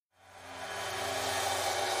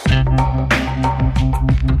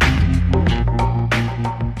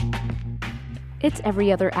It's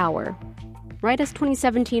Every Other Hour. Right as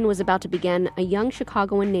 2017 was about to begin, a young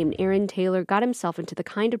Chicagoan named Aaron Taylor got himself into the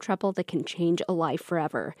kind of trouble that can change a life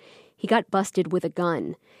forever. He got busted with a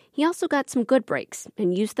gun. He also got some good breaks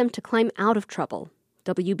and used them to climb out of trouble.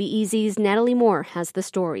 WBEZ's Natalie Moore has the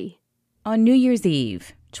story. On New Year's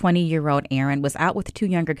Eve, 20-year-old Aaron was out with two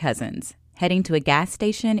younger cousins, heading to a gas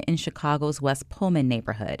station in Chicago's West Pullman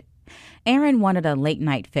neighborhood. Aaron wanted a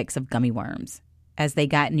late-night fix of gummy worms. As they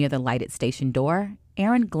got near the lighted station door,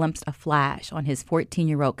 Aaron glimpsed a flash on his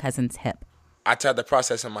 14-year-old cousin's hip. I tried to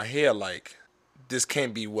process in my head, like, this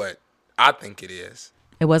can't be what I think it is.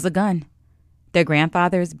 It was a gun. Their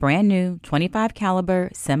grandfather's brand new .25 caliber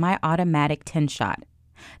semi-automatic 10-shot.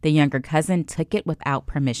 The younger cousin took it without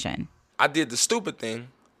permission. I did the stupid thing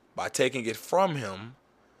by taking it from him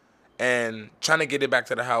and trying to get it back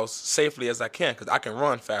to the house safely as I can, because I can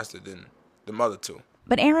run faster than the other two.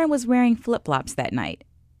 But Aaron was wearing flip-flops that night.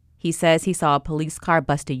 He says he saw a police car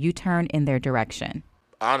bust a U-turn in their direction.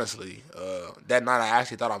 Honestly, that night I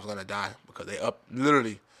actually thought I was going to die because they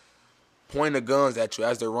literally pointing the guns at you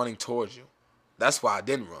as they're running towards you. That's why I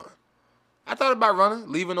didn't run. I thought about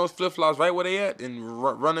running, leaving those flip-flops right where they at and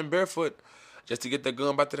running barefoot just to get the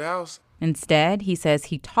gun back to the house. Instead, he says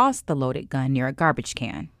he tossed the loaded gun near a garbage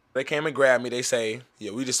can. They came and grabbed me. They say,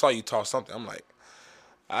 yeah, we just saw you toss something. I'm like,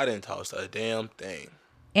 I didn't toss a damn thing.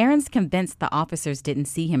 Aaron's convinced the officers didn't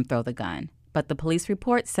see him throw the gun, but the police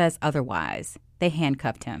report says otherwise. They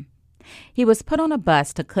handcuffed him. He was put on a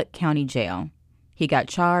bus to Cook County Jail. He got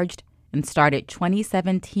charged and started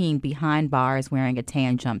 2017 behind bars wearing a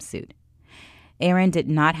tan jumpsuit. Aaron did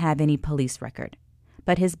not have any police record,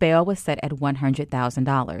 but his bail was set at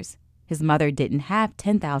 $100,000. His mother didn't have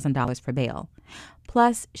 $10,000 for bail.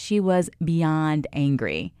 Plus, she was beyond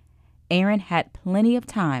angry. Aaron had plenty of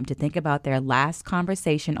time to think about their last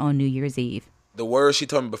conversation on New Year's Eve. The words she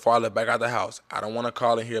told me before I left back out the house, I don't want to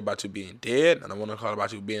call and hear about you being dead. I don't want to call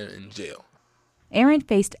about you being in jail. Aaron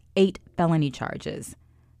faced 8 felony charges.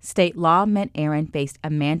 State law meant Aaron faced a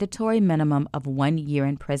mandatory minimum of 1 year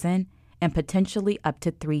in prison and potentially up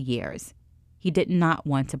to 3 years. He did not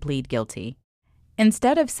want to plead guilty.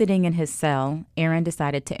 Instead of sitting in his cell, Aaron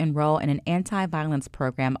decided to enroll in an anti-violence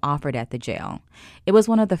program offered at the jail. It was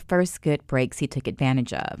one of the first good breaks he took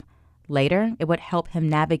advantage of. Later, it would help him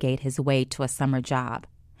navigate his way to a summer job.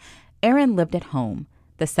 Aaron lived at home,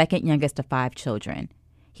 the second youngest of 5 children.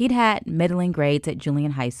 He'd had middling grades at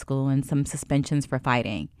Julian High School and some suspensions for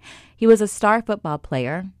fighting. He was a star football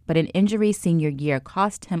player, but an injury senior year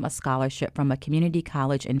cost him a scholarship from a community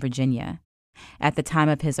college in Virginia. At the time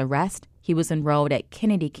of his arrest, he was enrolled at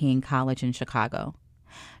Kennedy King College in Chicago.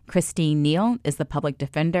 Christine Neal is the public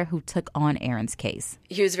defender who took on Aaron's case.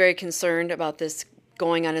 He was very concerned about this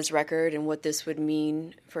going on his record and what this would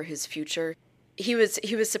mean for his future. He was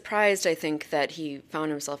surprised, I think, that he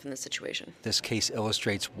found himself in this situation. This case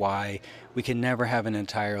illustrates why we can never have an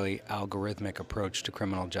entirely algorithmic approach to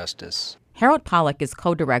criminal justice. Harold Pollack is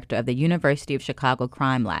co-director of the University of Chicago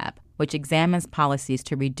Crime Lab, which examines policies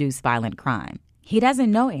to reduce violent crime. He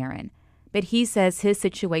doesn't know Aaron, but he says his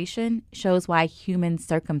situation shows why human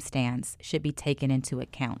circumstance should be taken into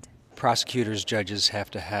account. Prosecutors, judges have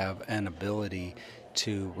to have an ability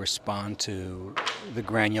to respond to the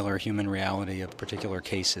granular human reality of particular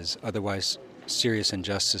cases. Otherwise, serious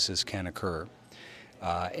injustices can occur.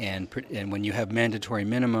 And when you have mandatory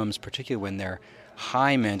minimums, particularly when they're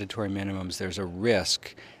high mandatory minimums, there's a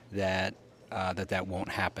risk that that won't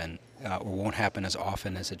happen or won't happen as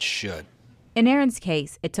often as it should. In Aaron's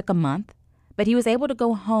case, it took a month, but he was able to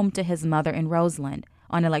go home to his mother in Roseland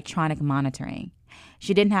on electronic monitoring.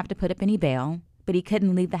 She didn't have to put up any bail, but he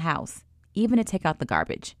couldn't leave the house, even to take out the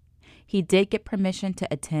garbage. He did get permission to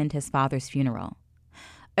attend his father's funeral.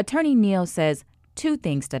 Attorney Neal says 2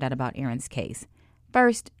 things stood out about Aaron's case.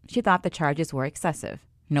 First, she thought the charges were excessive.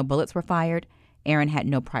 No bullets were fired, Aaron had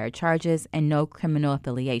no prior charges, and no criminal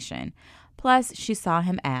affiliation. Plus, she saw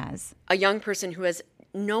him as a young person who has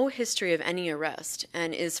no history of any arrest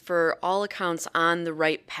and is, for all accounts, on the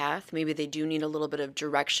right path. Maybe they do need a little bit of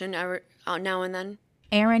direction now and then.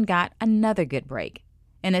 Aaron got another good break,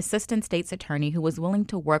 an assistant state's attorney who was willing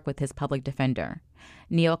to work with his public defender.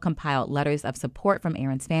 Neal compiled letters of support from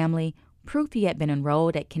Aaron's family, proof he had been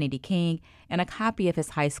enrolled at Kennedy King, and a copy of his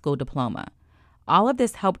high school diploma. All of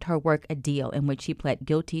this helped her work a deal in which he pled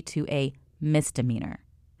guilty to a misdemeanor.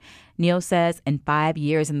 Neal says in 5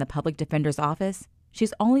 years in the public defender's office,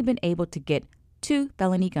 she's only been able to get 2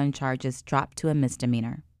 felony gun charges dropped to a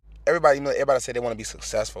misdemeanor. Everybody said they want to be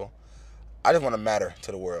successful. I just want to matter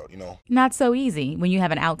to the world, you know. Not so easy when you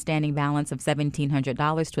have an outstanding balance of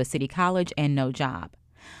 $1,700 to a city college and no job.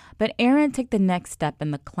 But Aaron took the next step in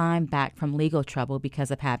the climb back from legal trouble because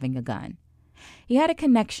of having a gun. He had a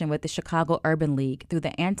connection with the Chicago Urban League through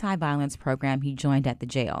the anti-violence program he joined at the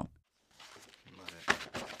jail.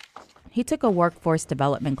 He took a workforce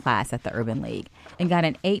development class at the Urban League and got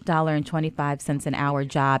an $8.25 an hour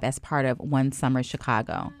job as part of One Summer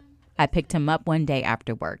Chicago. I picked him up one day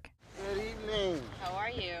after work. Good evening. How are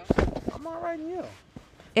you? I'm all right, and you?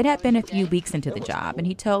 It had been a few weeks into the job, and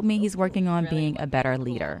he told me he's working on being a better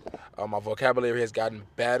leader. My vocabulary has gotten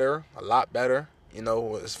better, a lot better, you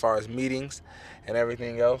know, as far as meetings and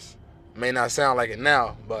everything else. May not sound like it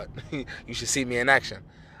now, but you should see me in action.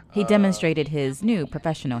 He demonstrated his new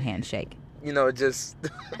professional handshake. You know, just,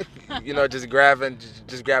 just grabbing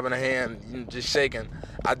a hand, just shaking.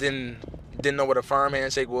 I didn't know what a firm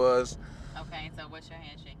handshake was. Okay, so what's your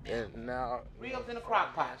handshake now? And now, Ribs in the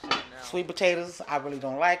crock pot. Sweet potatoes, I really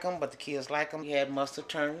don't like them, but the kids like them. He had mustard,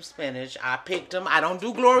 turnip, spinach. I picked them. I don't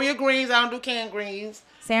do Gloria greens. I don't do canned greens.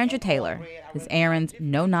 Sandra Taylor is Aaron's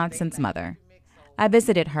no-nonsense mother. I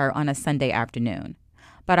visited her on a Sunday afternoon.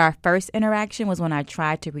 But our first interaction was when I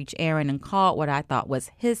tried to reach Aaron and called what I thought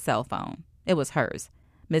was his cell phone. It was hers.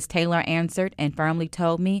 Miss Taylor answered and firmly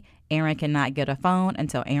told me Aaron cannot get a phone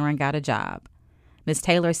until Aaron got a job. Miss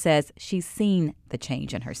Taylor says she's seen the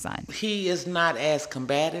change in her son. He is not as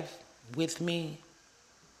combative with me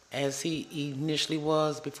as he initially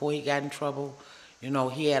was before he got in trouble. You know,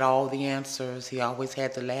 he had all the answers. He always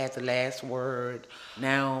had the last word.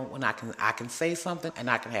 Now, when I can say something and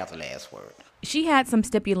I can have the last word. She had some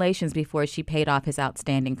stipulations before she paid off his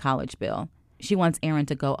outstanding college bill. She wants Aaron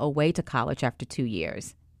to go away to college after 2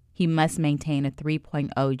 years. He must maintain a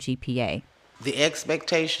 3.0 GPA. The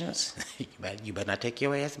expectations, you better not take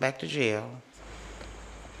your ass back to jail.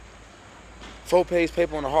 4-page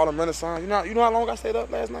paper on the Harlem Renaissance. You know how long I stayed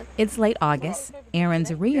up last night? It's late August.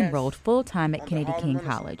 Aaron's re-enrolled full-time at Kennedy King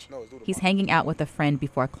College. He's hanging out with a friend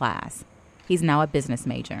before class. He's now a business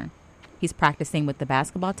major. He's practicing with the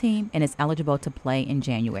basketball team and is eligible to play in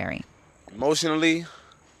January. Emotionally,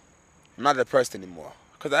 I'm not depressed anymore.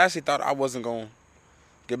 Because I actually thought I wasn't going to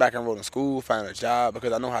get back enrolled in school, find a job,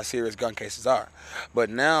 because I know how serious gun cases are.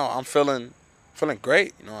 But now I'm feeling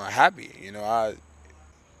great. You know, I'm happy. You know, I'm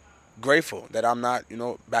grateful that I'm not,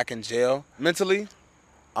 back in jail. Mentally,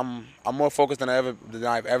 I'm more focused than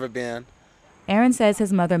I've ever been. Aaron says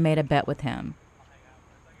his mother made a bet with him.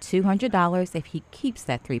 $200 if he keeps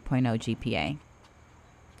that 3.0 GPA.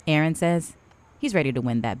 Aaron says he's ready to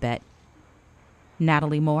win that bet.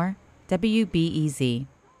 Natalie Moore, WBEZ.